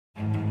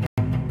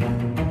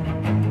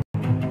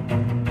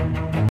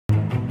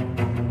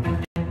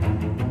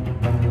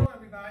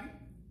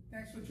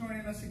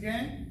us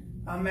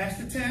again. I'm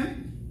Master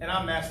Tim. And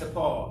I'm Master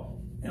Paul.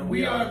 And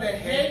we are the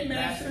head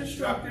master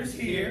instructors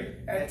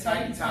here at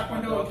Titan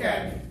Taekwondo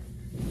Academy.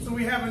 So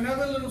we have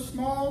another little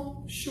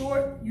small,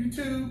 short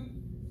YouTube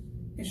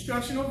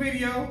instructional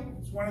video.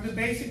 It's one of the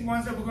basic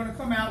ones that we're going to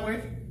come out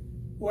with,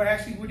 or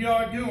actually what y'all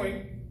are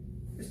doing.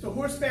 It's the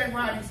horseback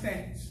riding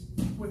stance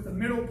with the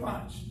middle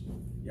punch.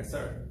 Yes,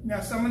 sir. Now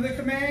some of the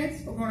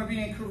commands are going to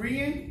be in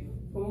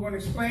Korean, but we're going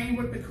to explain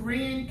what the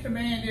Korean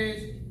command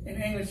is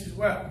in English as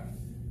well.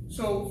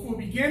 So for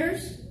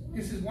beginners,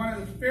 this is one of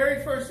the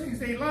very first things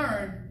they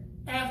learn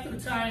after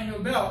tying the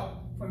belt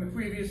from the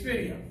previous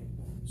video.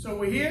 So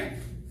we're here.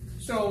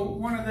 So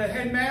one of the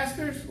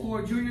headmasters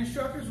or junior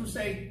instructors will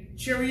say,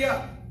 "Cheery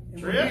up."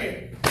 And we're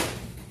here.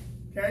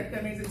 Okay,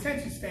 that means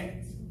attention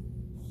stance.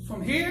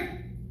 From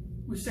here,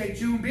 we say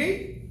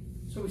Junbi.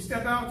 So we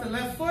step out with the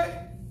left foot.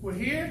 We're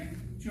here.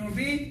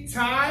 Junbi,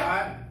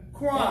 Tai,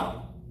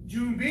 Kwan.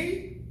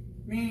 Junbi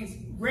means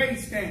ready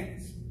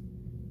stance.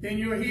 Then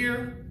you'll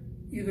hear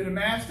either the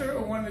master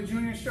or one of the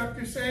junior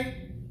instructors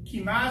say,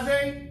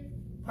 Kimaze,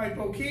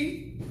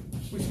 Paipoki,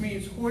 which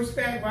means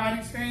horseback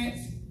riding stance,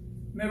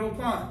 middle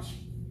punch.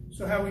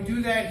 So how we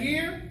do that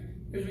here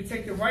is we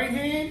take the right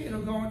hand,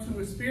 it'll go into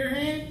a spear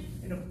hand,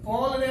 and the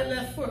ball of that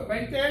left foot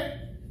right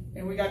there,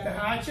 and we got the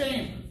high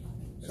chamber.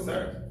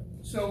 So,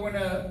 so when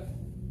a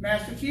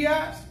master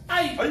kiosk,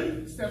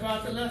 step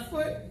out the left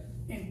foot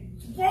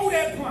and throw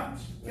that punch.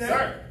 Okay?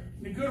 Yes,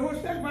 In the good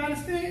horseback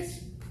riding stance,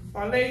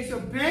 our legs are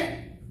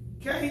bent.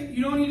 Okay,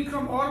 you don't need to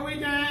come all the way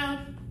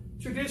down.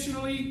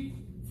 Traditionally,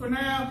 for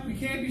now, we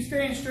can't be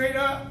staying straight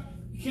up.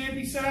 You can't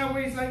be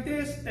sideways like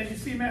this. As you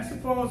see, Master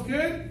Paul's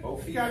good.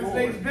 Both feet got his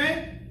forward. legs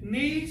bent,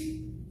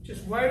 knees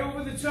just right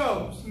over the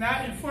toes,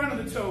 not in front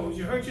of the toes.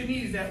 You hurt your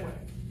knees that way.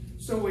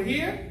 So we're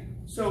here.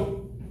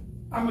 So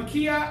I'm a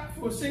kiat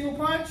for a single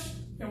punch,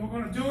 and we're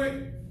going to do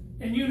it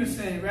in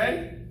unison.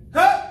 Ready?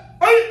 Ha!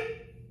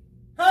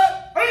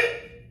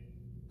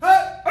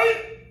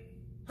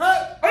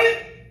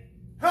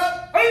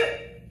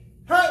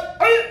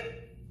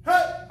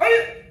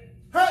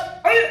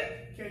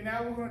 Okay,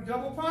 now we're going to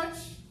double punch,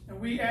 and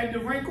we add the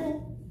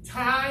wrinkle,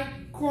 Tai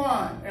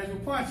Kwan, as we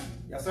punch.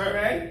 Yes, sir.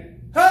 Ready?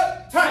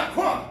 Ha! Tai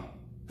Kwan!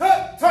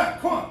 Ha! Tai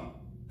Kwan!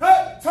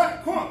 Ha! Tai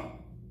Kwan!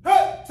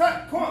 Ha!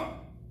 Tai Kwan!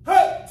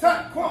 Ha!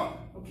 Tai Kwan!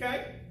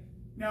 Okay?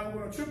 Now we're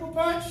going to triple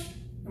punch,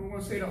 and we're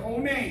going to say the whole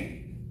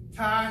name.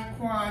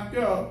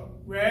 Taekwondo.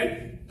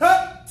 Ready?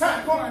 Ha!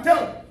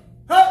 Taekwondo!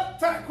 Ha!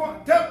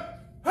 Taekwondo!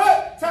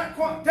 Ha!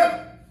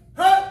 Taekwondo!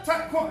 Ha!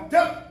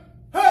 Taekwondo!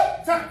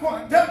 Ha!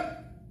 Taekwondo!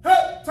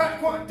 Ha!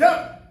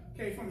 Taekwondo!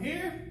 Okay, from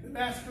here, the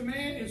last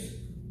command is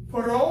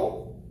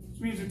Puro,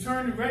 which means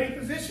return to ready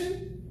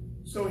position.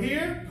 So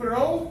here,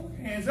 Puro,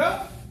 hands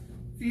up,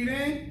 feet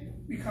in,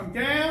 we come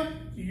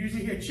down. You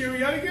usually hear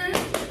cheery out again,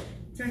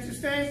 attention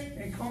stance,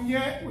 and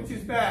cognac, which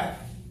is back.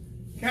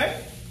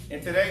 Okay?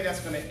 And today, that's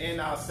going to end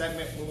our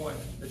segment on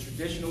the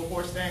traditional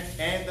horse stance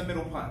and the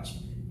middle punch.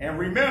 And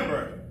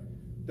remember,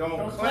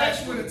 don't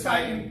clash with a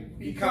Titan,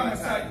 become a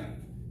Titan.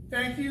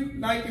 Thank you,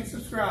 like and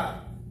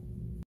subscribe.